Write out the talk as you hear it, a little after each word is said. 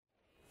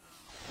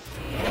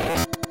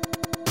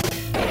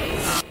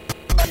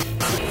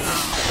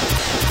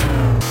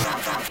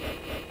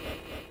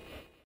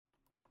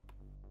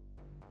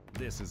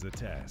passes a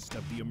test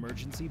of the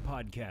emergency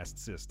podcast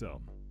system.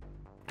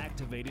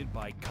 Activated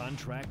by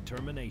contract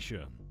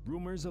termination,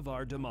 rumors of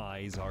our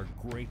demise are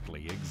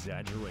greatly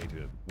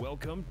exaggerated.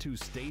 Welcome to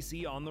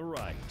Stacy on the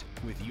Right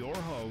with your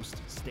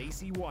host,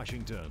 Stacy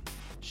Washington.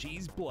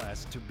 She's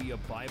blessed to be a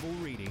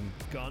Bible-reading,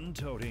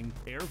 gun-toting,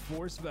 Air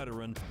Force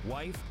veteran,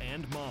 wife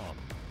and mom,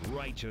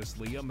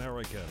 righteously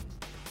American.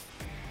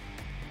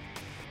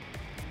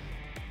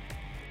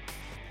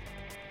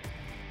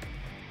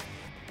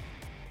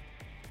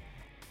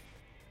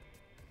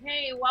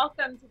 Hey,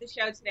 welcome to the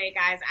show today,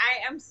 guys.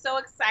 I am so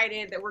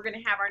excited that we're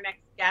going to have our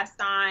next guest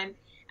on.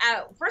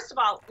 First of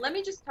all, let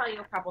me just tell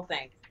you a couple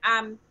things.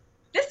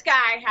 This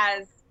guy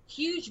has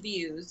huge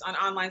views on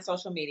online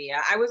social media.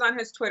 I was on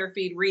his Twitter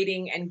feed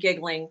reading and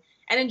giggling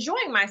and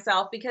enjoying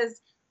myself because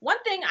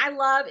one thing I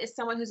love is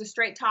someone who's a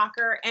straight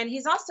talker, and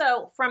he's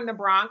also from the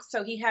Bronx,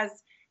 so he has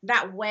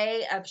that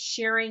way of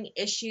sharing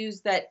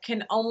issues that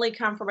can only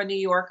come from a New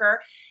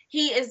Yorker.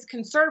 He is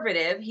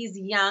conservative, he's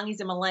young, he's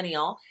a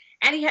millennial,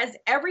 and he has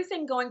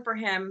everything going for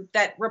him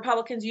that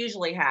Republicans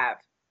usually have.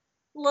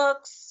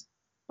 Looks,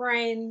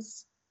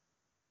 brains,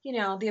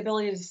 the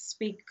ability to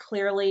speak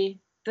clearly,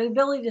 the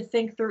ability to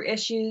think through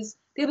issues,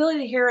 the ability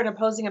to hear an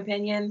opposing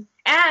opinion,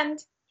 and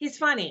he's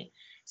funny.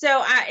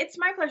 So it's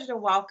my pleasure to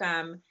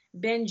welcome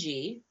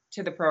Benji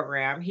to the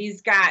program.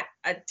 He's got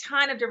a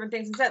ton of different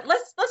things. And so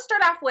let's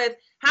start off with,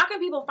 how can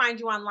people find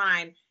you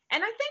online?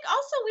 And I think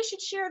also we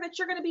should share that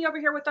you're going to be over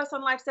here with us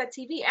on LifeSet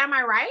TV. Am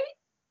I right?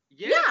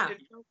 Yeah,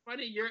 it's so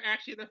funny. You're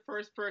actually the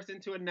first person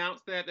to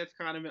announce that. That's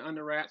kind of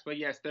under wraps. But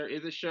yes, there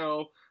is a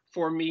show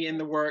for me in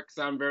the works.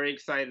 I'm very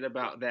excited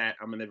about that.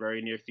 I'm in the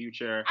very near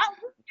future. Oh,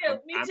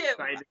 me too. I'm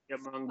excited to be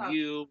among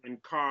you and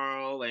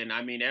Carl and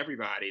I mean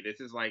everybody. This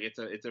is like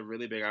it's a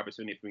really big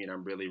opportunity for me, and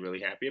I'm really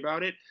really happy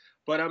about it.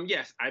 But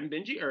yes, I'm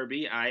Benji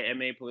Irby. I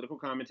am a political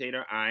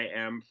commentator. I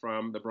am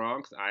from the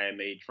Bronx. I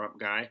am a Trump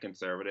guy,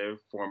 conservative,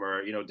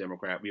 former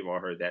Democrat. We've all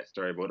heard that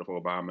story. Voted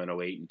for Obama in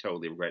 '08 and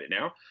totally regret it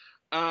now.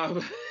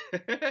 Um,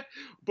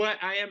 but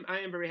I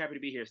am very happy to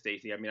be here,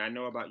 Stacey. I mean, I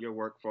know about your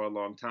work for a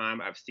long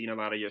time. I've seen a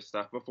lot of your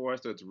stuff before,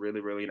 so it's really,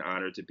 really an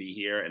honor to be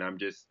here, and I'm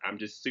just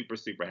super,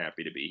 super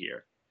happy to be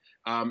here.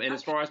 And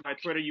as far as my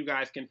Twitter, you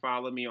guys can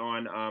follow me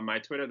on my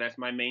Twitter. That's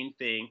my main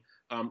thing.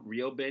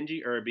 Real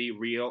Benji Irby,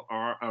 real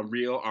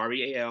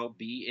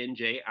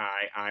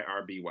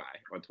RealBenjiIrby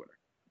on Twitter.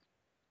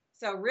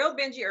 So Real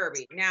Benji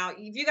Irby. Now,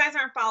 if you guys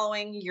aren't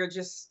following, you're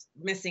just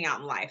missing out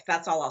in life.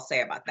 That's all I'll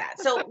say about that.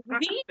 So we're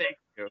going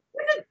to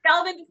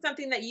delve into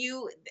something that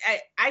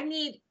I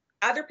need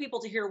other people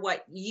to hear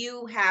what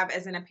you have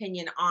as an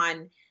opinion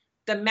on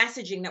the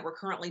messaging that we're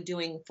currently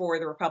doing for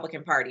the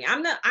Republican Party.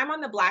 I'm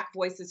on the Black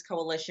Voices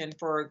Coalition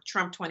for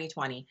Trump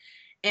 2020.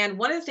 And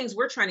one of the things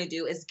we're trying to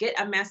do is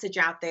get a message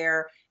out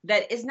there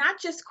that is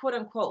not just quote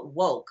unquote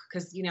woke,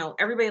 because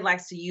everybody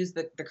likes to use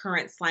the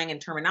current slang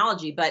and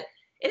terminology, but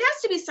it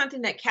has to be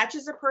something that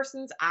catches a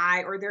person's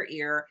eye or their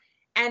ear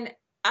and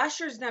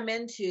ushers them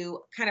into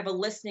kind of a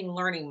listening,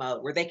 learning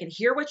mode where they can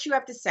hear what you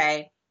have to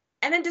say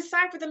and then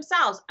decide for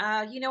themselves,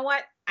 you know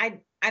what, I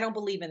don't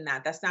believe in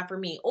that. That's not for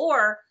me.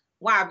 Or,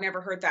 wow, I've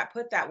never heard that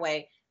put that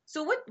way.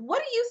 So what do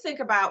you think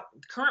about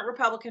current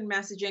Republican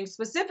messaging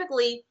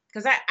specifically?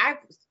 Because I've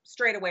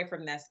strayed away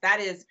from this. That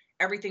is,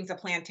 everything's a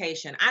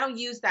plantation. I don't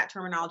use that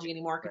terminology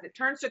anymore because it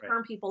turns to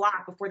turn people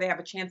off before they have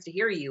a chance to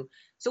hear you.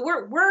 So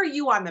where are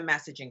you on the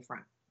messaging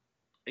front?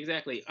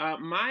 Exactly.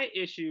 My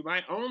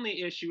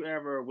only issue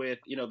ever with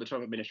the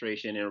Trump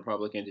administration and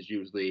Republicans is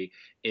usually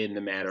in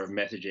the matter of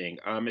messaging,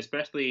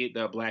 especially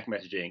the Black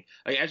messaging.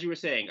 Like as you were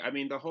saying, I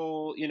mean the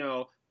whole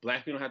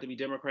Black people don't have to be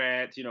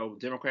Democrats,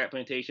 Democrat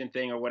plantation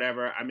thing or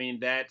whatever. I mean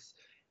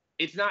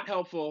it's not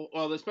helpful.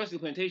 Well, especially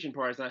the plantation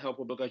part is not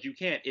helpful because you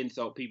can't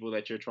insult people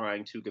that you're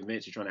trying to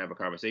convince, you're trying to have a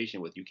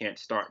conversation with. You can't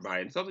start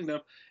by insulting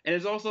them. And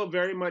it's also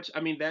very much, I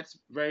mean, that's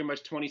very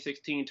much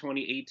 2016,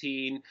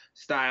 2018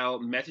 style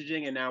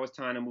messaging. And now it's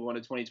time to move on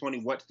to 2020.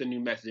 What's the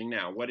new messaging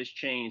now? What has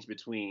changed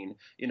between,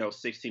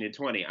 16 and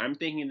 20? I'm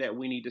thinking that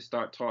we need to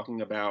start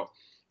talking about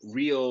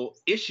real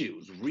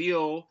issues,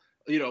 real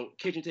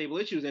kitchen table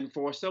issues. And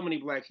for so many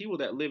Black people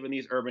that live in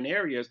these urban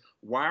areas,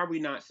 why are we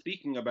not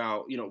speaking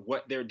about,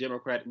 what their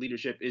Democratic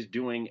leadership is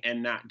doing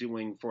and not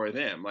doing for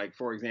them? Like,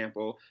 for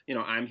example,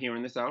 I'm here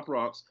in the South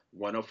Bronx,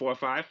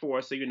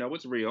 10454, so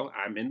it's real.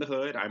 I'm in the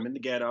hood. I'm in the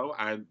ghetto.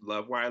 I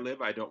love where I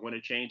live. I don't want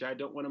to change. I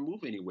don't want to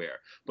move anywhere.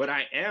 But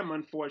I am,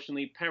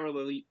 unfortunately,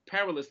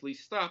 perilously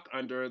stuck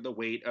under the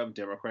weight of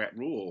Democrat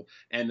rule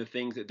and the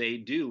things that they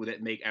do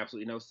that make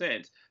absolutely no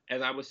sense.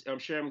 As I'm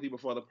sharing with you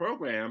before the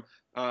program,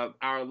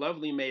 our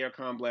lovely Mayor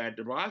Comblad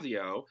de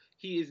Blasio,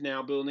 he is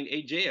now building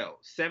a jail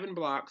 7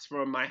 blocks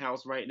from my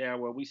house right now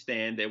where we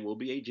stand. There will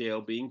be a jail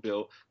being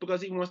built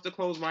because he wants to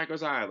close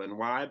Rikers Island.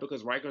 Why?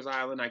 Because Rikers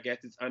Island, I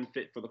guess, is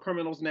unfit for the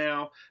criminals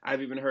now.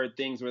 I've even heard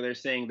things where they're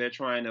saying they're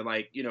trying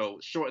to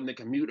shorten the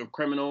commute of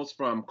criminals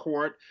from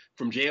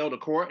jail to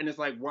court. And it's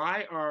like,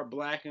 why are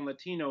Black and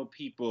Latino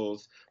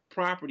people's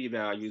property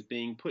values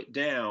being put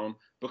down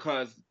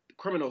because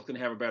criminals can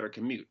have a better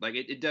commute? Like,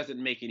 it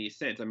doesn't make any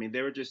sense. I mean,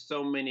 there are just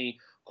so many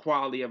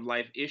quality of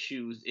life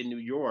issues in New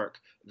York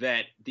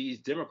that these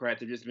Democrats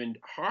have just been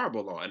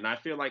horrible on. And I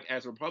feel like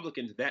as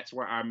Republicans, that's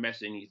where our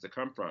messaging needs to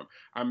come from.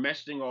 Our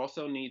messaging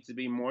also needs to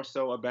be more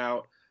so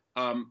about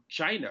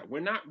China.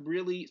 We're not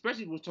really,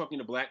 especially when we're talking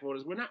to black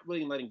voters, we're not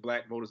really letting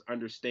black voters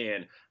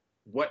understand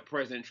what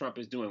President Trump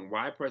is doing,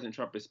 why President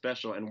Trump is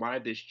special, and why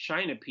this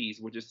China piece,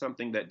 which is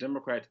something that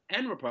Democrats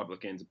and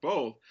Republicans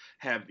both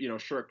have,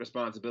 shirked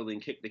responsibility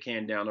and kicked the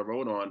can down the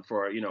road on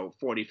for,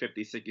 40,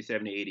 50, 60,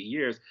 70, 80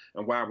 years,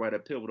 and why we're at a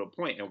pivotal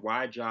point, and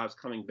why jobs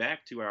coming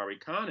back to our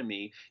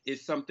economy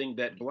is something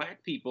that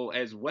black people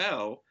as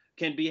well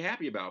can be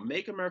happy about.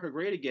 Make America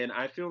Great Again.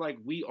 I feel like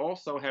we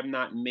also have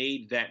not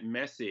made that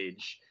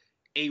message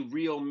a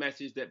real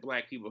message that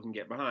black people can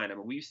get behind. I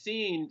mean, we've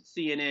seen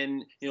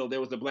CNN,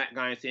 there was a black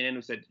guy in CNN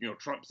who said,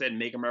 Trump said,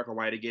 make America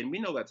white again. We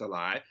know that's a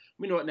lie.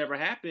 We know it never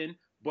happened.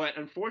 But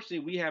unfortunately,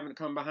 we haven't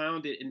come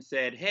behind it and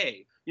said,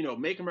 hey,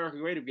 make America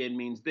great again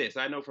means this.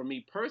 I know for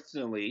me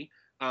personally,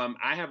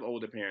 I have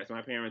older parents.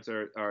 My parents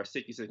are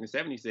 66 and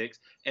 76.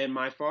 And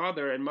my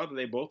father and mother,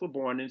 they both were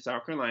born in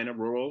South Carolina,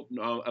 rural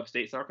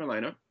upstate South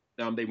Carolina.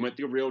 They went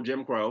through real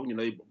Jim Crow.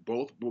 They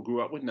both grew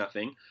up with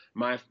nothing.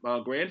 My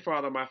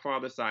grandfather on my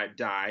father's side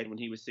died when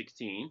he was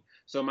 16.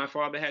 So my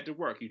father had to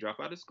work. He dropped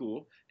out of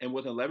school. And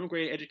with 11th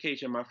grade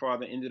education, my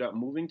father ended up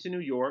moving to New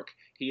York.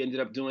 He ended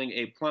up doing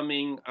a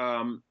plumbing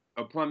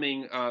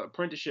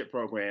apprenticeship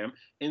program,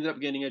 ended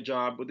up getting a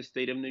job with the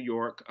state of New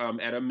York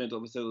at a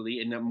mental facility,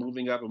 ended up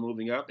moving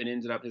up, and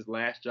ended up his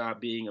last job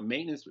being a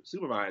maintenance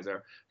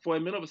supervisor for a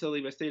mental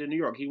facility with the state of New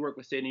York. He worked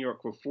with the state of New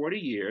York for 40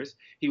 years.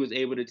 He was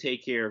able to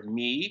take care of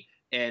me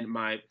and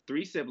my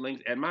 3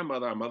 siblings and my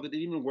mother. Our mother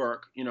didn't even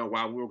work,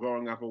 while we were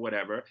growing up or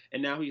whatever.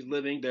 And now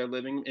they're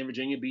living in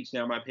Virginia Beach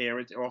now. My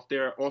parents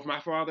off my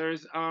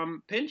father's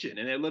pension,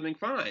 and they're living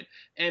fine.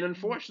 And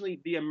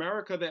unfortunately, the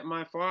America that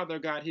my father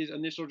got his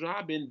initial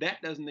job in,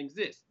 that doesn't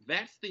exist.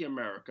 That's the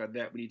America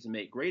that we need to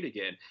make great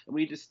again. And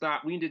we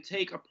need to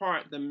take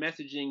apart the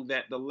messaging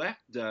that the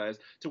left does,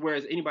 to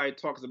whereas anybody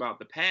talks about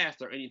the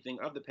past or anything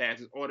of the past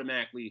is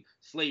automatically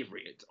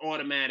slavery. It's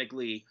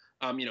automatically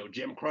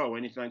Jim Crow or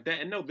anything like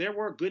that. And no, there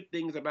were good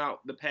things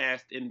about the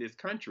past in this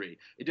country.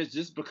 It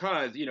just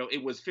because,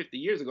 it was 50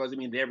 years ago doesn't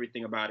mean that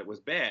everything about it was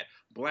bad.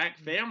 Black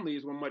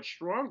families were much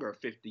stronger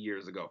 50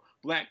 years ago.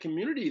 Black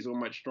communities were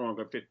much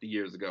stronger 50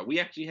 years ago. We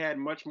actually had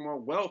much more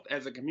wealth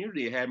as a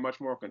community, had much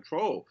more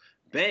control.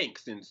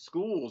 Banks and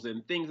schools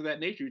and things of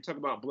that nature. You talk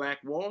about Black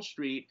Wall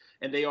Street,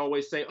 and they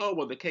always say, oh,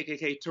 well, the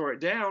KKK tore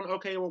it down.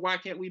 Okay, well, why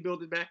can't we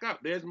build it back up?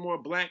 There's more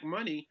black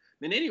money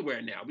than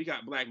anywhere now. We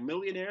got black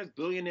millionaires,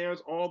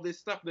 billionaires, all this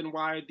stuff. Then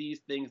why are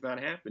these things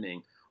not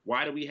happening?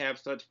 Why do we have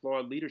such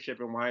flawed leadership,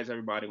 and why does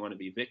everybody want to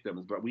be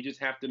victims? But we just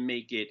have to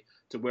make it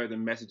to where the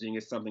messaging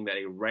is something that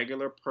a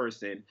regular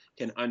person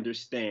can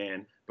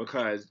understand,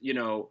 because,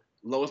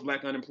 lowest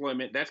black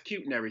unemployment, that's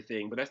cute and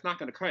everything, but that's not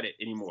going to cut it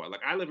anymore.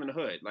 Like, I live in the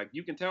hood. Like,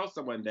 you can tell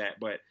someone that,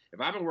 but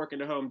if I've been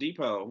working at Home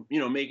Depot,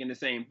 making the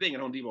same thing,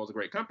 and Home Depot is a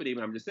great company,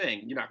 but I'm just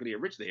saying, you're not going to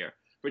get rich there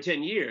for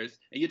 10 years,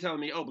 and you're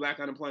telling me, oh, black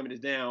unemployment is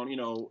down,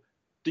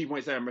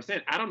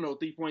 3.7%. I don't know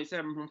 3.7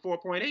 from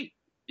 4.8.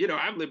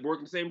 I've lived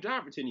working the same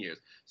job for 10 years.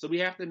 So we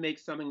have to make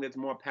something that's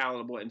more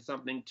palatable and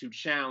something to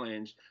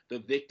challenge the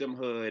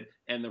victimhood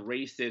and the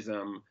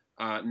racism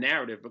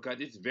narrative, because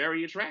it's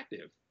very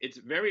attractive. It's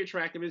very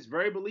attractive. It's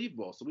very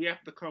believable. So we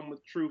have to come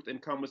with truth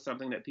and come with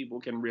something that people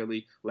can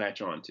really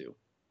latch on to.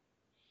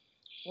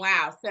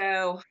 Wow.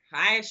 So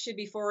I should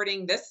be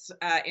forwarding this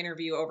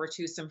interview over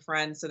to some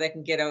friends so they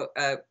can get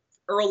a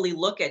early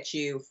look at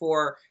you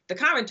for the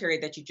commentary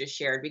that you just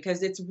shared,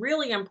 because it's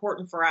really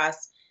important for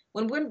us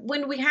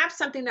when we have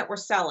something that we're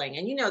selling.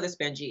 And you know this,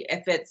 Benji,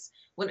 if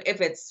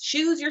it's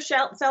shoes you're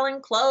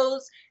selling,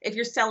 clothes, if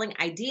you're selling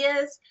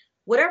ideas,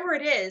 whatever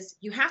it is,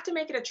 you have to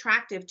make it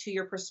attractive to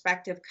your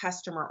prospective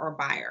customer or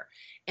buyer.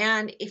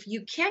 And if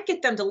you can't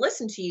get them to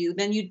listen to you,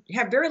 then you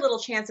have very little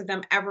chance of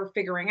them ever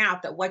figuring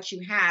out that what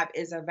you have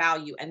is of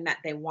value and that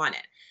they want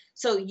it.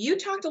 So you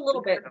talked a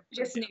little bit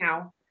just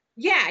now.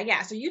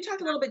 Yeah. So you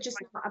talked a little bit just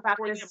about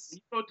this. You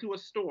go to a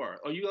store,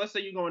 or let's say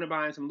you're going to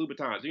buy some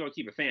Louboutins. You're going to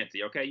keep it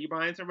fancy, okay? You're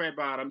buying some red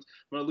bottoms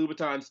from a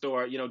Louboutin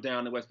store,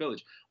 down in West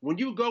Village. When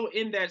you go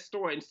in that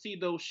store and see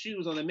those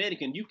shoes on the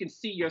mannequin, you can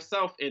see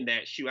yourself in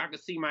that shoe. I can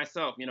see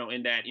myself,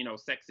 in that,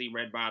 sexy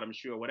red bottom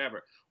shoe or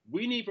whatever.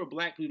 We need for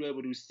black people to be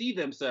able to see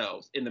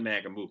themselves in the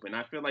MAGA movement.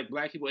 I feel like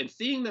black people, and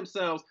seeing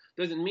themselves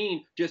doesn't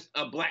mean just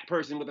a black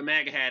person with a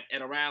MAGA hat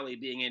at a rally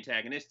being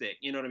antagonistic,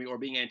 you know what I mean? Or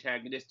being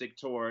antagonistic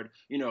toward,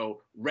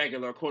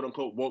 regular quote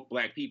unquote woke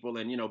black people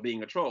and,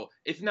 being a troll.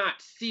 It's not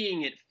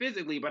seeing it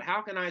physically, but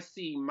how can I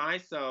see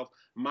myself,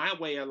 my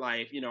way of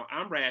life?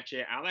 I'm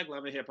ratchet. I like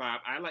love and hip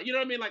hop. I like, you know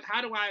what I mean? Like,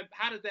 how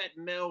does that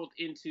meld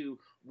into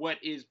what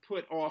is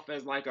put off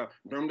as like a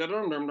dum dum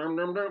dum dum dum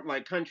dum dum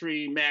like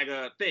country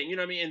MAGA thing. You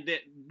know what I mean? And that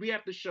we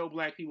have to show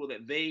black people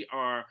that they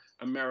are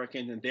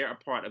Americans and they're a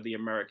part of the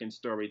American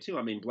story too.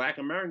 I mean, black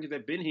Americans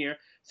have been here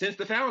since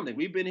the founding.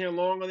 We've been here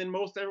longer than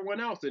most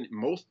everyone else, and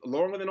most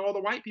longer than all the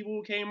white people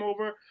who came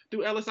over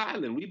through Ellis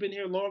Island. We've been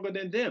here longer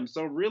than them.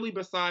 So really,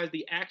 besides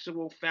the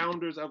actual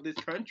founders of this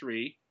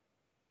country,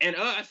 and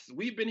us,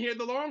 we've been here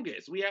the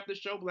longest. We have to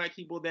show black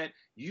people that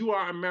you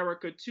are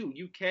America too.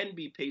 You can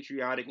be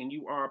patriotic and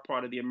you are a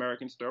part of the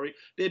American story.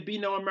 There'd be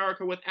no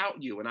America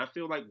without you. And I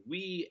feel like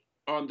we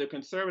on the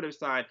conservative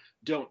side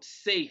don't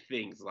say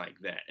things like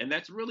that. And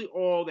that's really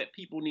all that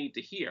people need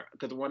to hear.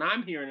 Because when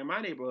I'm hearing in my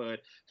neighborhood,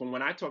 from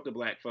when I talk to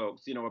black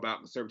folks, about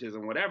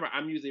conservatism, whatever,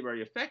 I'm usually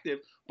very effective.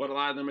 But a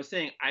lot of them are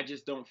saying, I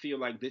just don't feel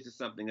like this is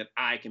something that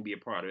I can be a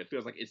part of. It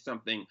feels like it's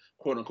something,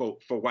 quote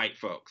unquote, for white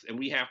folks. And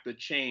we have to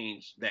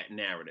change that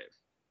narrative.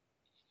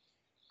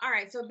 All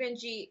right, so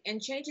Benji, in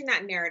changing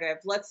that narrative,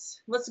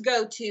 let's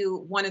go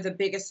to one of the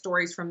biggest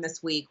stories from this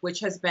week, which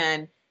has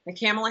been that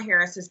Kamala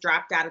Harris has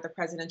dropped out of the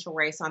presidential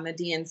race on the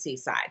DNC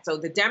side. So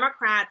the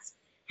Democrats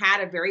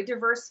had a very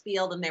diverse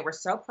field and they were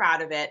so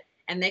proud of it.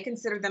 And they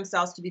considered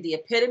themselves to be the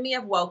epitome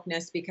of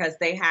wokeness because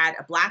they had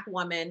a black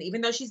woman,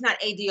 even though she's not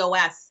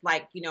ADOS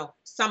like,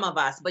 some of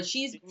us, but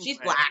she's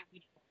black.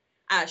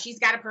 She's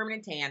got a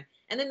permanent tan.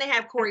 And then they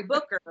have Cory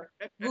Booker,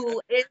 who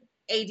is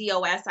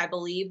ADOS, I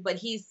believe, but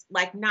he's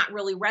like not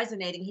really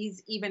resonating.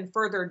 He's even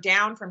further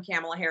down from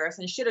Kamala Harris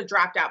and should have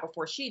dropped out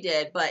before she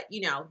did. But,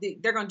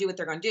 they're going to do what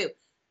they're going to do.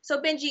 So,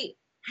 Benji,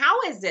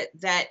 how is it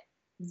that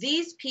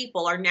these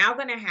people are now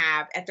going to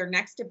have at their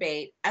next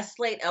debate a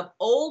slate of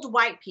old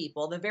white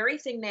people, the very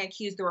thing they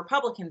accuse the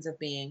Republicans of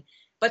being,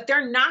 but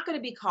they're not going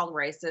to be called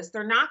racist.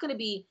 They're not going to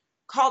be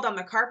called on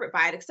the carpet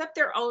by it, except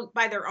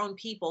by their own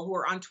people who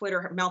are on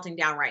Twitter melting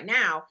down right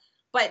now.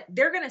 But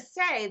they're going to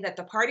say that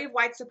the party of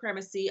white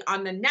supremacy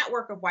on the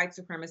network of white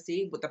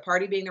supremacy, with the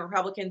party being the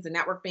Republicans, the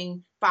network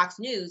being Fox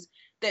News,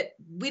 that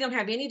we don't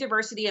have any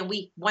diversity and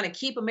we want to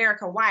keep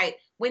America white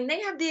when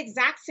they have the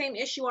exact same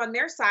issue on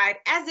their side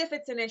as if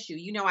it's an issue.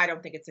 I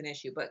don't think it's an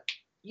issue, but,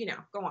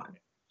 go on.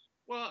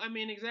 Well, I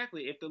mean,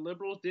 exactly. If the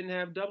liberals didn't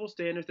have double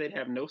standards, they'd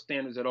have no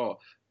standards at all.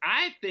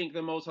 I think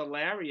the most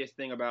hilarious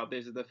thing about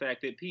this is the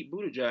fact that Pete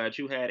Buttigieg,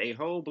 who had a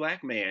whole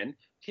black man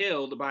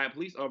killed by a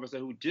police officer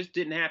who just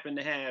didn't happen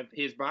to have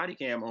his body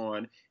cam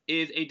on,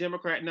 is a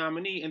Democrat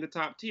nominee in the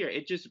top tier.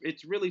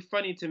 It's really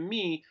funny to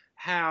me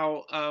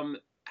how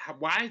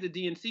why is the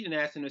DNC didn't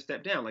ask him to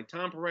step down? Like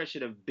Tom Perez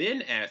should have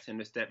been asked him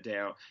to step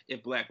down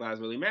if Black Lives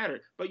really mattered.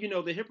 But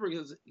the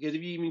hypocrites, because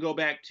if you even go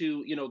back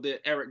to the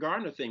Eric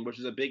Garner thing, which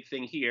is a big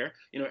thing here,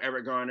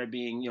 Eric Garner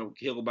being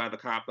killed by the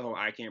cop, the whole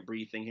I can't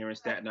breathe thing here in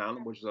Staten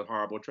Island, which is a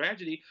horrible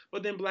tragedy.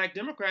 But then Black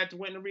Democrats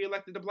went and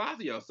reelected De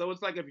Blasio. So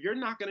it's like if you're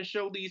not going to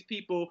show these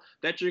people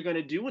that you're going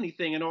to do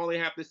anything, and all they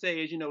have to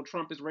say is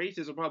Trump is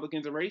racist,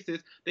 Republicans are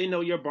racist, they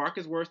know your bark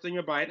is worse than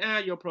your bite.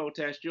 You'll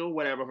protest, you'll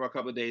whatever for a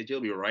couple of days,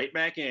 you'll be right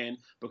back in.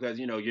 Because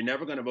you're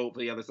never going to vote for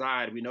the other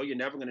side. We know you're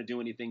never going to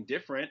do anything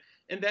different,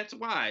 and that's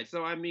why.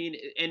 So I mean,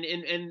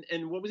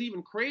 and what was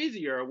even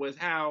crazier was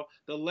how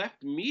the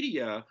left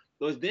media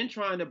was then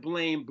trying to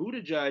blame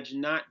Buttigieg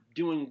not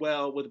doing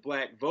well with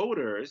black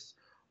voters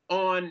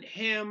on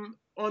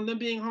them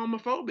being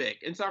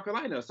homophobic in South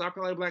Carolina. South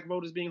Carolina black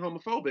voters being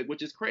homophobic,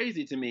 which is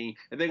crazy to me.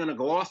 And they're going to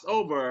gloss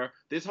over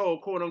this whole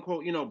quote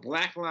unquote,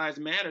 Black Lives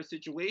Matter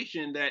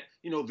situation that,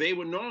 they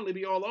would normally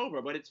be all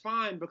over. But it's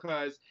fine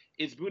because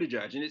it's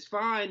Buttigieg. And it's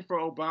fine for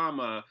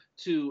Obama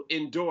to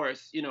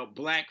endorse,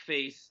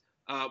 blackface,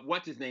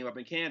 what's his name up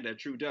in Canada,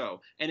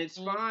 Trudeau. And it's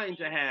fine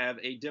to have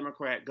a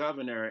Democrat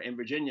governor in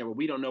Virginia where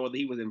we don't know whether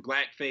he was in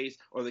blackface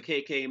or the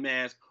KK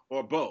mask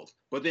or both.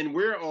 But then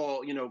we're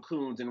all,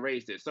 coons and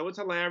racist. So it's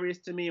hilarious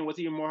to me. And what's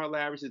even more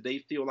hilarious is they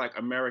feel like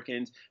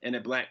Americans and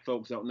that black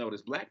folks don't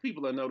notice. Black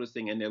people are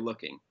noticing and they're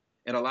looking.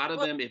 And a lot of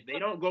them, if they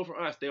don't go for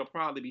us, they'll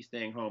probably be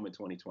staying home in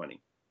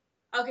 2020.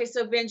 Okay,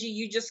 so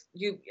Benji,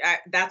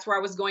 that's where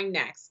I was going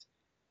next.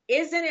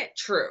 Isn't it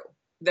true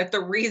that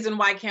the reason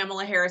why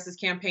Kamala Harris's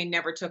campaign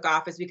never took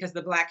off is because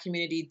the black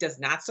community does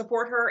not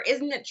support her?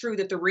 Isn't it true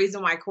that the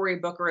reason why Cory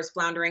Booker is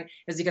floundering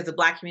is because the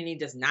black community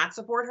does not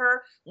support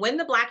her? When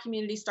the black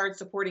community started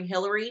supporting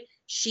Hillary,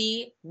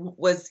 she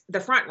was the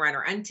front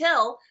runner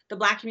until the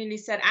black community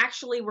said,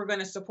 actually, we're going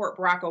to support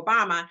Barack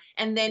Obama.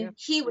 And then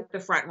he was the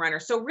front runner.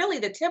 So really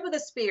the tip of the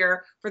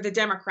spear for the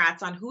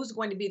Democrats on who's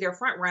going to be their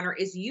front runner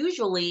is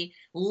usually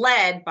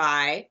led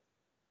by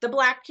the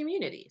black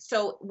community.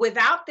 So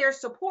without their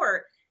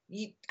support,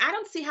 I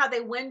don't see how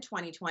they win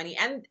 2020.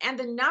 And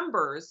the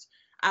numbers,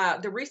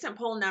 the recent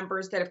poll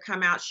numbers that have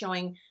come out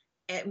showing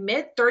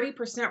mid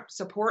 30%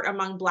 support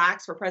among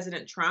blacks for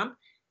President Trump.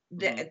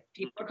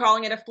 People are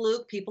calling it a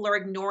fluke. People are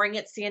ignoring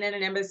it. CNN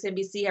and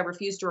MSNBC have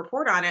refused to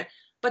report on it.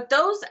 But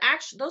those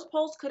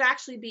polls could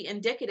actually be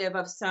indicative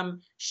of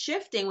some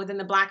shifting within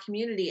the black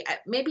community,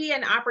 maybe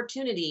an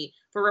opportunity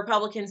for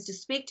Republicans to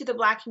speak to the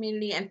black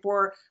community and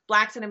for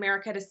blacks in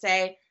America to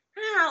say,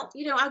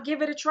 I'll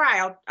give it a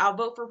try. I'll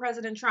vote for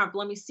President Trump.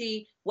 Let me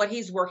see what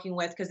he's working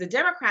with, because the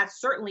Democrats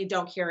certainly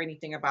don't care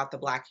anything about the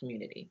Black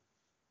community.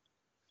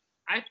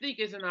 I think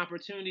it's an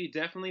opportunity,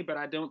 definitely, but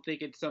I don't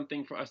think it's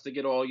something for us to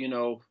get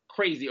all,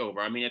 crazy over.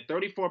 I mean, at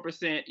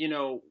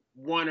 34%,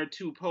 one or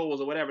two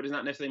polls or whatever does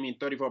not necessarily mean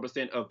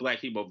 34% of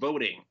Black people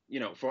voting,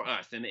 for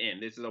us in the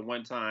end. This is a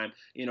one-time,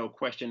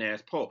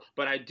 question-asked poll.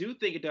 But I do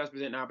think it does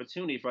present an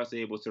opportunity for us to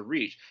be able to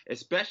reach,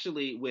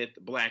 especially with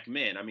Black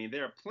men. I mean,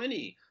 there are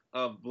plenty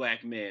of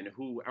Black men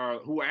who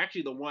are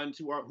actually the ones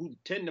who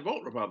tend to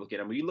vote Republican.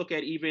 I mean, you look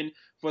at even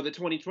for the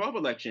 2012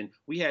 election,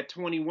 we had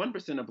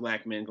 21% of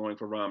Black men going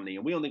for Romney,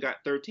 and we only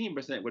got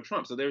 13% with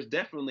Trump. So there's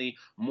definitely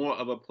more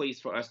of a place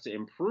for us to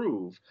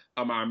improve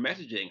our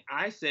messaging.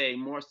 I say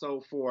more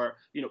so for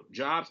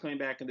jobs coming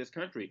back in this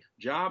country,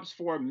 jobs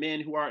for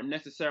men who aren't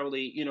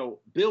necessarily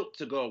built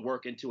to go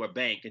work into a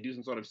bank and do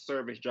some sort of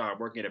service job,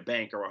 working at a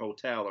bank or a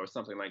hotel or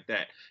something like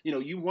that.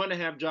 You want to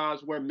have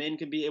jobs where men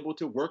can be able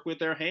to work with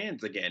their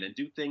hands again and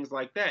do things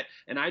like that.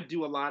 And I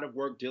do a lot of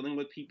work dealing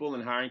with people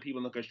and hiring people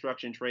in the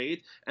construction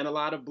trades, and a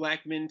lot of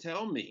Black men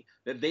tell me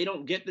that they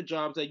don't get the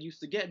jobs they used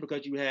to get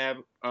because you have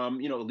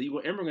illegal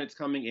immigrants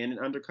coming in and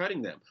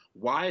undercutting them.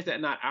 Why is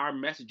that not our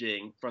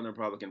messaging from the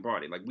Republican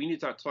Party? Like, we need to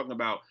start talking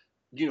about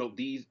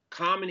these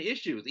common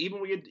issues.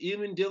 Even when you're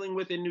even dealing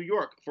with in New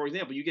York, for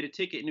example, you get a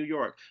ticket in New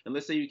York, and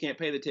let's say you can't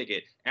pay the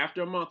ticket.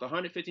 After a month, a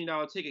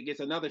 $115 ticket gets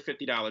another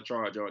 $50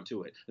 charge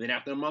onto it. And then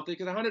after a month, it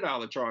gets a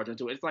 $100 charge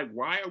onto it. It's like,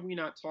 why are we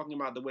not talking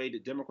about the way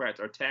that Democrats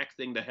are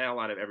taxing the hell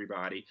out of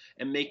everybody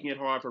and making it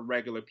hard for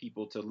regular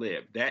people to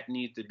live? That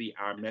needs to be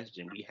our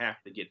messaging. We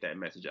have to get that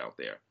message out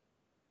there.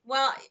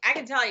 Well, I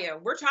can tell you,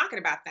 we're talking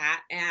about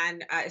that,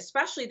 and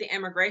especially the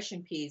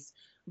immigration piece.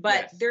 But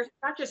Yes. there's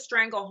such a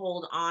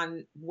stranglehold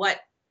on what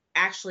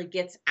actually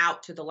gets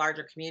out to the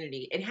larger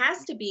community. It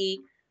has to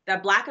be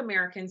that Black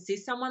Americans see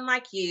someone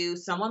like you,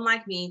 someone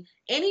like me,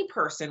 any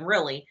person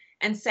really,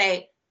 and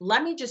say,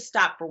 let me just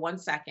stop for 1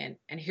 second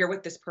and hear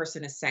what this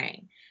person is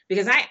saying.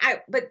 Because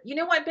but you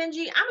know what,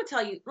 Benji, I'm gonna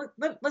tell you,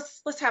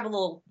 let's have a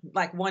little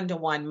like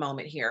one-to-one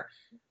moment here.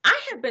 I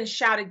have been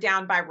shouted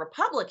down by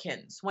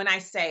Republicans when I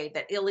say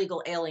that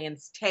illegal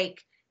aliens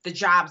take the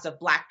jobs of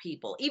Black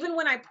people. Even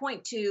when I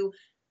point to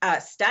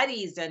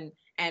studies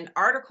and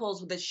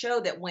articles that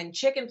show that when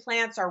chicken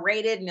plants are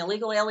raided and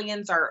illegal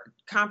aliens are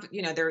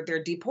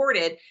they're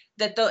deported,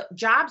 that the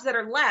jobs that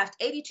are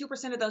left,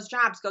 82% of those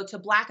jobs go to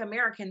Black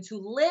Americans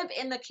who live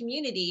in the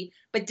community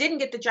but didn't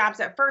get the jobs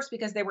at first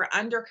because they were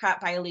undercut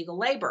by illegal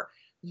labor.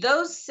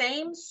 Those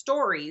same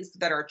stories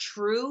that are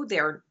true,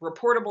 they're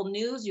reportable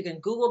news, you can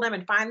Google them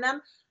and find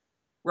them.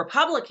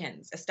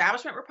 Republicans,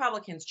 establishment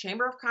Republicans,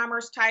 Chamber of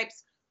Commerce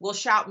types will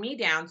shout me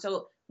down.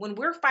 So when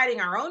we're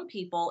fighting our own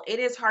people, it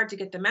is hard to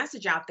get the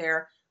message out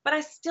there, but I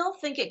still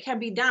think it can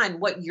be done.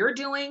 What you're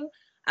doing,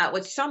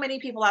 what so many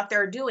people out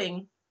there are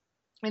doing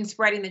and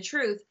spreading the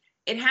truth,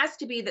 it has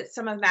to be that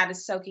some of that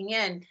is soaking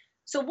in.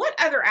 So what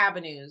other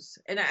avenues,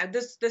 and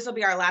this will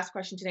be our last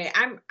question today.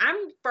 I'm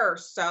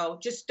first, so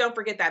just don't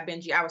forget that,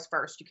 Benji. I was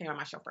first. You came on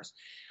my show first.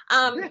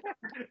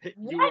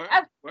 What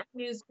other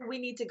avenues do we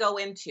need to go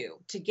into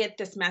to get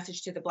this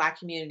message to the Black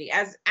community?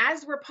 As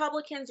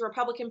Republicans,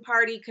 Republican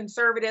Party,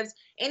 conservatives,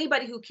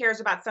 anybody who cares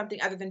about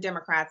something other than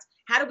Democrats,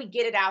 how do we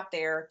get it out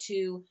there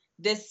to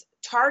this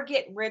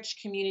target-rich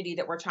community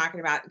that we're talking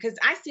about? Because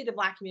I see the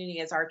Black community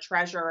as our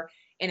treasure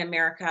in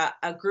America,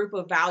 a group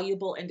of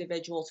valuable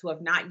individuals who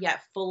have not yet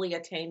fully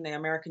attained the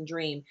American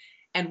dream.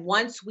 And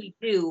once we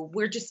do,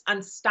 we're just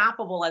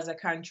unstoppable as a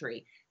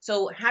country.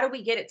 So how do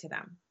we get it to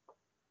them?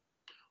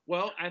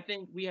 Well, I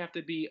think we have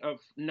to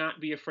not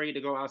be afraid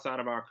to go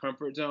outside of our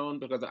comfort zone,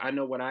 because I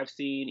know what I've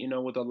seen,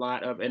 with a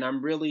lot of, and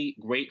I'm really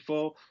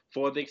grateful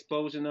for the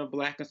explosion of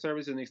Black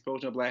conservatives and the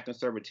explosion of Black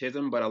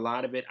conservatism, but a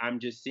lot of it I'm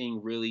just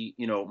seeing really,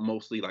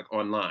 mostly like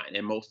online,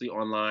 and mostly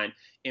online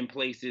in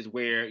places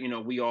where,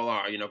 we all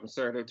are,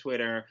 conservative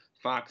Twitter,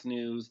 Fox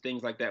News,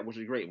 things like that, which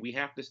is great. We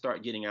have to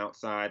start getting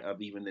outside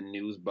of even the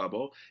news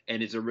bubble.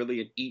 And it's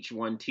really an each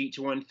one teach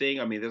one thing.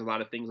 I mean, there's a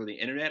lot of things on the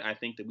internet. I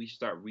think that we should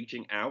start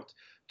reaching out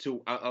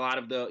to a lot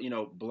of the,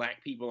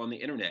 Black people on the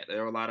internet.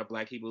 There are a lot of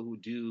Black people who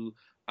do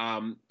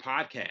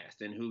podcasts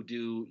and who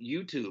do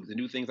YouTubes and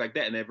do things like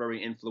that, and they're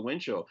very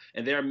influential.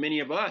 And there are many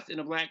of us in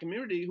the Black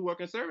community who are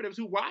conservatives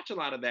who watch a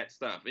lot of that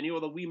stuff. And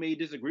although we may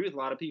disagree with a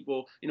lot of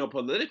people,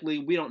 politically,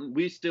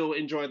 we still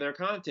enjoy their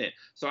content.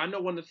 So I know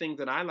one of the things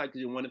that I like to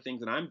do, one of the things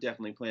that I'm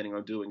definitely planning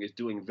on doing, is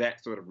doing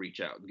that sort of reach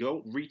out.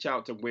 Go reach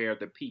out to where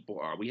the people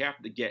are. We have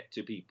to get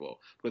to people.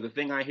 But the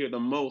thing I hear the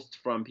most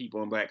from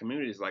people in Black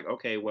communities is like,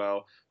 okay,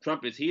 well,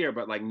 Trump is here,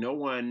 but like no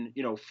one,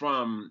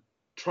 from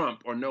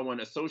Trump or no one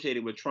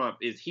associated with Trump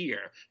is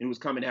here and was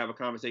coming to have a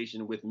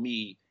conversation with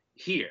me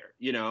here,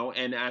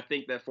 and I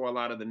think that for a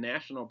lot of the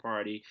National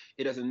Party,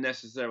 it doesn't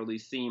necessarily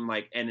seem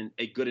like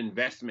a good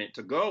investment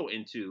to go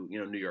into,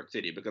 New York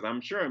City, because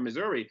I'm sure in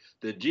Missouri,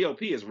 the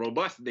GOP is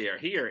robust there.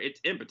 Here,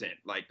 it's impotent.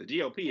 Like the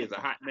GOP is a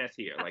hot mess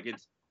here. Like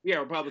we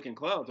have Republican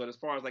clubs, but as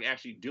far as like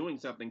actually doing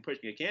something,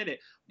 pushing a candidate,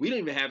 we don't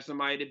even have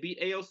somebody to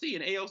beat AOC,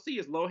 and AOC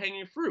is low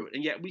hanging fruit,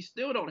 and yet we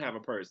still don't have a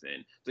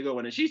person to go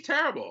in. And she's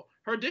terrible.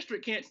 Her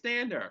district can't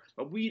stand her.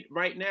 But we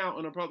right now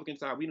on the Republican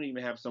side, we don't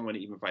even have someone to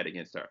even fight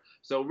against her.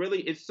 So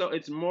really,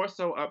 it's more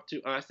so up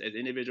to us as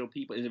individual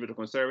people, individual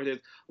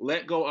conservatives.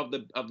 Let go of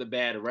the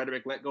bad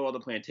rhetoric. Let go of the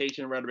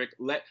plantation rhetoric.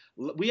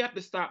 We have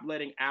to stop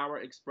letting our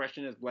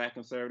expression as Black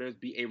conservatives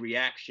be a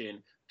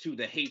reaction to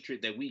the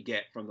hatred that we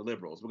get from the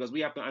liberals, because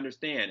we have to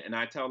understand, and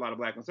I tell a lot of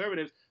Black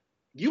conservatives,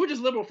 you were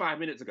just liberal 5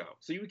 minutes ago.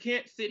 So you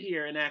can't sit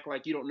here and act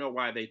like you don't know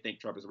why they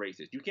think Trump is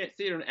racist. You can't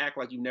sit here and act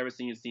like you've never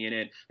seen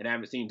CNN and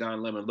haven't seen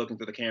Don Lemon look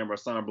into the camera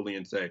somberly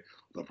and say,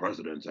 the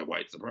president's a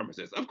white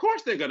supremacist. Of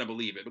course they're going to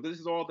believe it, because this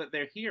is all that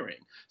they're hearing.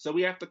 So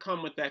we have to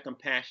come with that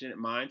compassionate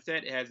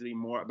mindset. It has to be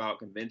more about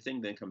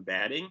convincing than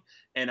combating.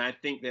 And I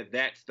think that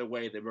that's the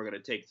way that we're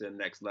going to take to the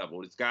next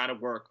level. It's got to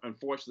work.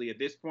 Unfortunately, at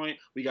this point,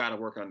 we got to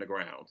work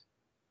underground.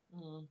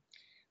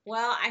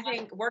 Well, I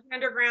think working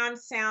underground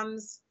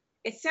sounds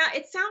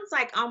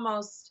like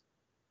almost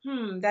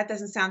that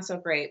doesn't sound so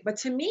great. But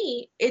to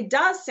me, it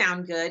does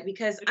sound good,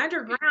 because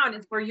underground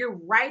is where you're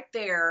right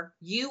there,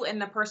 you and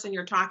the person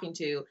you're talking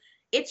to.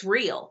 It's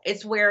real.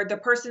 It's where the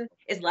person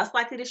is less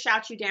likely to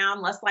shout you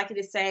down, less likely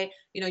to say,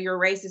 you're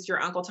racist,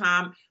 you're Uncle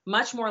Tom,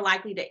 much more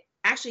likely to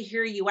actually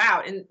hear you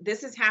out. And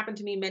this has happened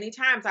to me many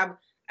times. I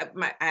had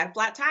a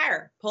flat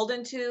tire, pulled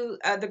into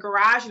the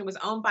garage, and it was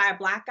owned by a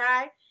Black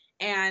guy.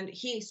 And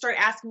he started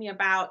asking me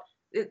about,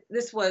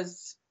 this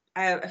was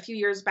a few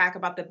years back,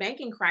 about the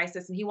banking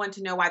crisis. And he wanted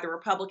to know why the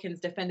Republicans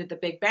defended the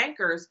big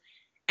bankers.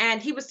 And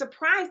he was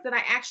surprised that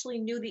I actually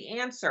knew the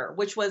answer,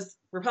 which was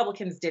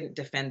Republicans didn't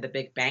defend the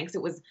big banks.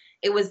 It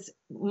was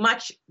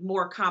much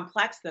more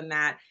complex than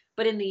that.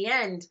 But in the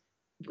end,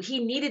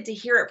 he needed to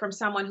hear it from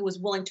someone who was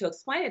willing to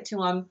explain it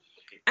to him.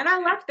 And I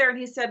left there, and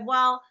he said,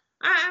 well,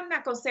 I'm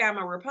not going to say I'm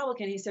a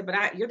Republican. He said,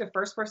 but you're the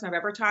first person I've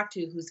ever talked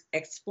to who's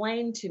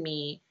explained to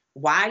me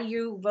why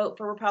you vote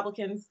for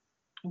Republicans,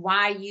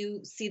 why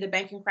you see the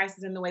banking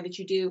crisis in the way that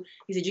you do.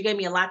 He said, you gave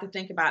me a lot to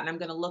think about, and I'm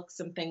going to look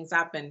some things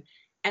up. And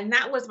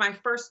that was my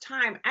first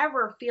time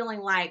ever feeling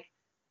like,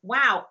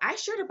 wow, I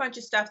shared a bunch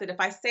of stuff that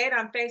if I say it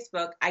on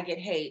Facebook, I get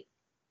hate.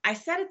 I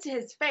said it to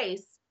his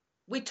face.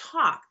 We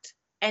talked,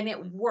 and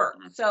it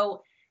worked.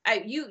 So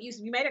you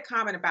made a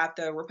comment about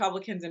the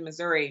Republicans in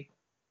Missouri,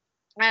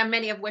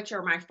 many of which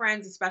are my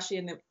friends, especially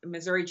in the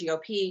Missouri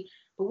GOP.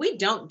 But we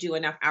don't do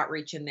enough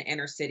outreach in the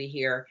inner city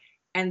here.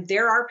 And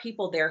there are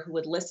people there who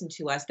would listen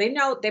to us. They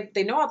know all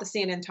the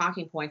CNN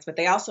talking points, but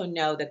they also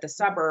know that the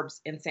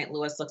suburbs in St.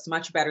 Louis looks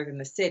much better than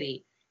the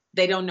city.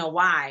 They don't know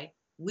why.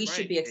 We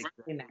should be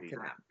explaining that to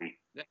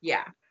them.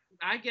 Yeah.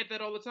 I get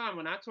that all the time.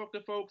 When I talk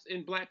to folks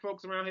and Black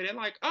folks around here, they're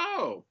like,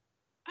 oh,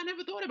 I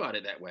never thought about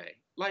it that way.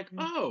 Like,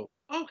 oh,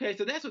 okay,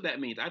 so that's what that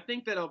means. I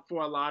think that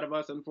for a lot of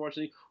us,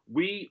 unfortunately,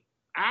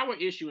 our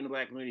issue in the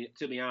Black community,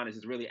 to be honest,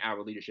 is really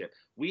our leadership.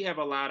 We have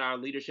allowed our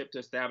leadership to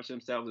establish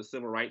themselves as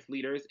civil rights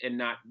leaders and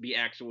not be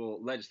actual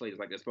legislators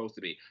like they're supposed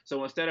to be.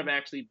 So instead of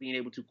actually being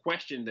able to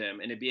question them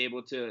and to be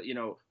able to,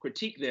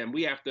 critique them,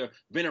 we have to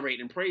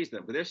venerate and praise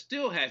them. But there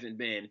still hasn't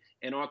been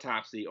an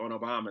autopsy on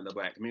Obama in the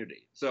Black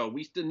community. So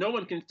no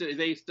one can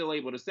still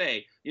able to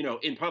say,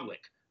 in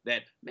public,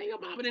 that maybe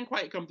Obama didn't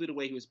quite come through the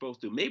way he was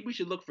supposed to. Maybe we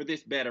should look for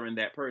this better in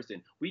that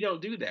person. We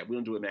don't do that. We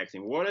don't do it with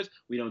Maxine Waters.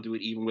 We don't do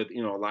it even with,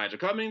 Elijah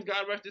Cummings,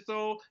 God rest his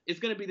soul. It's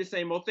going to be the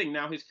same old thing.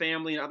 Now his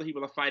family and other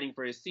people are fighting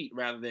for his seat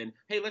rather than,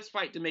 hey, let's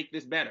fight to make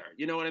this better.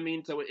 You know what I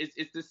mean? So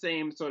it's the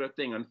same sort of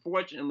thing.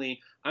 Unfortunately,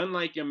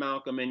 unlike your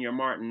Malcolm and your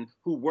Martin,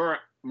 who were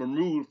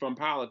removed from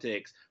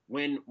politics,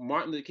 when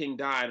Martin Luther King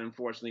died,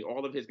 unfortunately,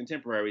 all of his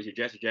contemporaries, your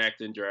Jesse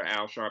Jackson, your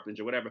Al Sharpton,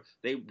 your whatever,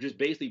 they just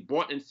basically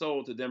bought and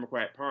sold to the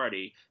Democrat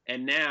Party.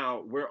 And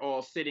now we're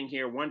all sitting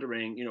here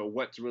wondering,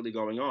 what's really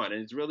going on.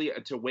 And it's really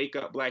to wake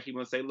up Black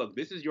people and say, look,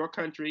 this is your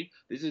country.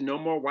 This is no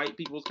more white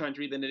people's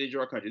country than it is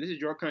your country. This is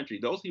your country.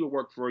 Those people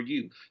work for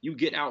you. You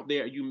get out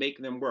there, you make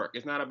them work.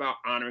 It's not about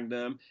honoring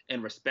them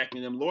and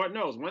respecting them. Lord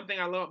knows, one thing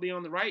I love being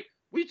on the right,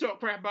 we talk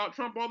crap about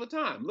Trump all the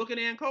time. Look at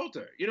Ann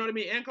Coulter. You know what I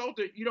mean? Ann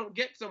Coulter, you don't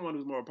get someone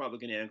who's more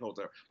Republican than Ann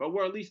Coulter. But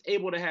we're at least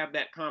able to have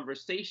that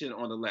conversation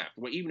on the left,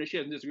 where even if she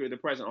doesn't disagree with the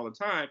president all the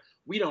time,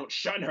 we don't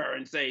shun her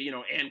and say,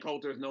 Ann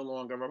Coulter is no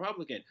longer a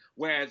Republican.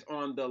 Whereas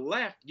on the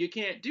left, you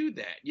can't do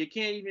that. You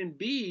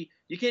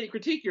can't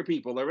critique your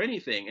people or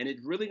anything. And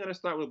it's really going to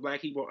start with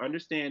Black people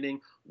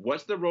understanding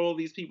what's the role of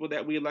these people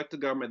that we elect to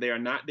government. They are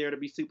not there to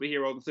be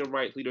superheroes and civil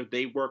rights leaders.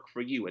 They work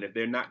for you. And if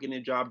they're not getting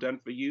a job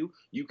done for you,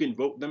 you can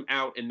vote them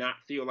out and not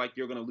feel like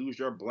you're going to lose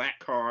your black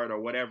card or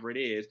whatever it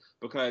is,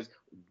 because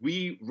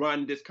we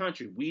run this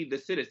country. We, the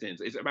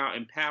citizens. It's about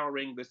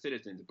empowering the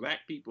citizens. Black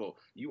people,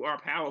 you are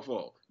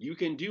powerful. You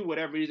can do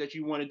whatever it is that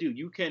you want to do.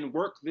 You can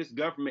work this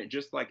government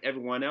just like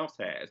everyone else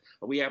has.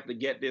 But we have to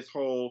get this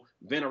whole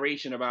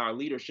veneration of our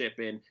leadership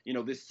and,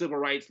 this civil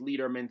rights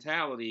leader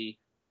mentality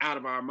out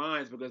of our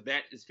minds, because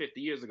that is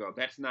 50 years ago.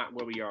 That's not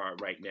where we are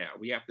right now.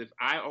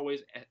 I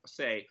always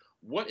say,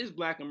 what is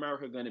Black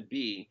America going to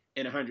be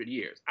in 100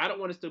 years. I don't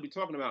want to still be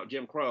talking about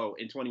Jim Crow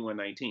in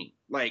 2119.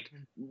 Like,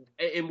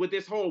 and with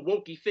this whole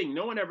wokey thing,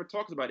 no one ever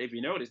talks about, if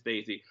you notice,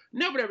 Stacey,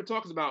 nobody ever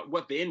talks about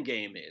what the end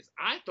game is.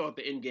 I thought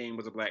the end game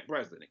was a black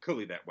president.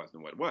 Clearly that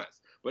wasn't what it was.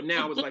 But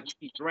now it's like you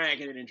keep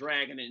dragging it and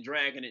dragging it and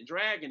dragging it and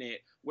dragging it,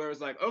 where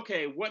it's like,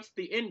 okay, what's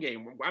the end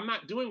game? I'm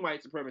not doing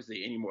white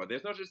supremacy anymore.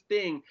 There's no such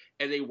thing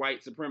as a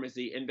white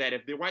supremacy, and that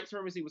if the white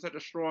supremacy was such a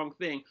strong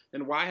thing,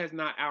 then why has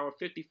not our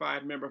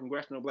 55-member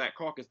Congressional Black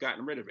Caucus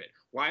gotten rid of it?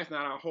 Why has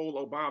not our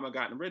whole Obama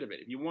gotten rid of it?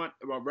 If you want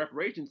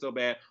reparations so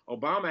bad,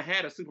 Obama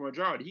had a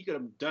supermajority. He could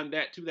have done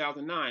that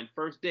 2009,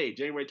 first day,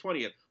 January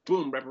 20th,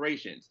 boom,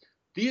 reparations.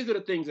 These are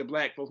the things that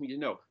black folks need to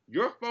know.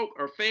 Your folk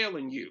are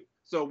failing you.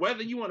 So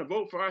whether you want to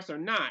vote for us or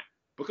not,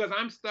 because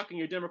I'm stuck in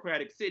your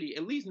Democratic city,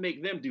 at least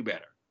make them do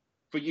better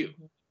for you.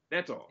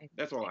 That's all.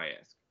 That's all I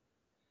ask.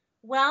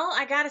 Well,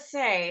 I got to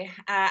say,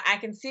 I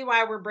can see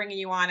why we're bringing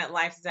you on at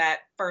LifeZette,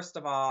 first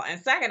of all. And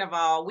second of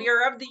all, we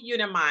are of the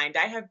Unimind.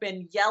 I have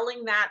been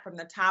yelling that from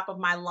the top of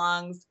my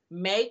lungs.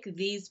 Make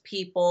these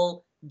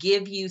people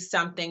give you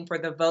something for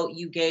the vote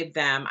you gave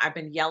them. I've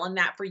been yelling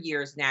that for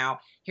years now.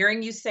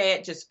 Hearing you say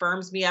it just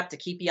firms me up to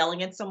keep yelling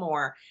it some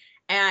more.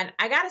 And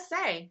I got to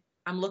say,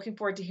 I'm looking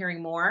forward to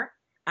hearing more.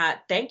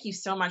 Thank you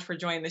so much for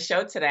joining the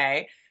show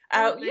today.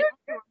 I'm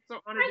so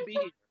honored to be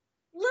here.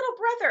 Little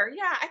brother.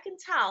 Yeah, I can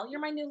tell.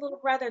 You're my new little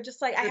brother.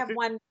 Just like I have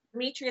one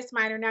Demetrius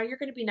Minor now. You're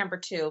going to be number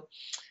 2.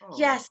 Oh.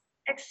 Yes.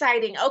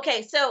 Exciting.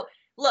 Okay. So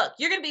look,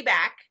 you're going to be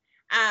back.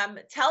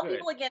 Tell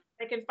people again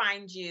they can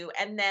find you.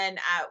 And then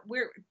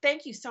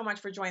thank you so much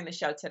for joining the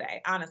show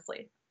today.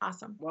 Honestly.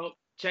 Awesome. Well,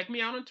 check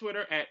me out on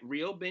Twitter at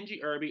Real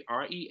Benji Irby,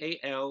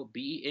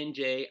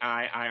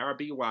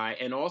 RealBenjiIrby.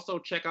 And also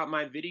check out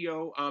my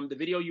video, the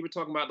video you were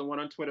talking about, the one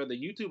on Twitter, the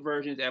YouTube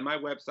versions at my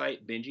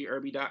website,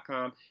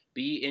 BenjiIrby.com,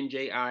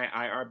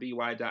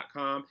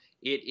 BenjiIrby.com.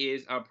 It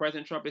is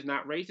President Trump is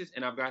not racist,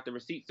 and I've got the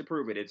receipts to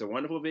prove it. It's a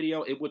wonderful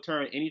video. It will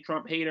turn any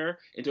Trump hater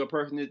into a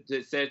person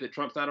that says that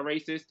Trump's not a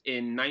racist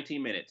in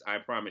 19 minutes. I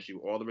promise you.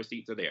 All the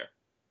receipts are there.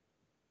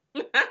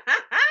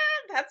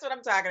 That's what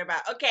I'm talking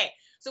about. Okay,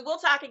 so we'll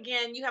talk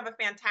again. You have a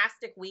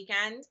fantastic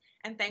weekend,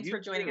 and thanks for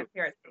joining us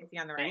here at Stacey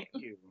on the Right.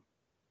 Thank you.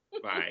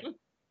 Bye.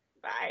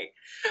 Bye.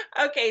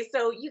 Okay,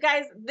 so you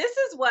guys, this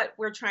is what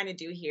we're trying to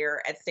do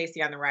here at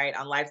Stacey on the Right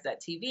on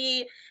LifeZette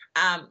TV,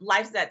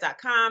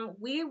 LifeZette.com.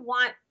 We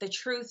want the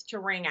truth to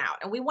ring out,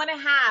 and we want to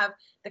have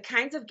the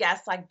kinds of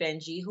guests like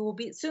Benji, who will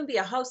soon be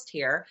a host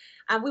here.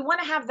 We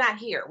want to have that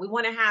here. We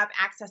want to have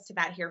access to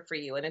that here for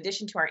you, in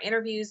addition to our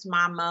interviews,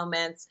 mom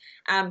moments,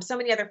 so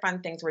many other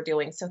fun things we're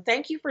doing. So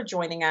thank you for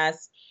joining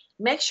us.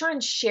 Make sure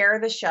and share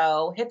the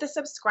show. Hit the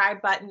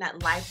subscribe button at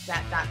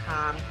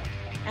LifeZette.com.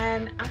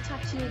 And I'll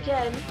talk to you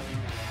again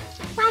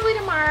probably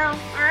tomorrow.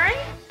 All right.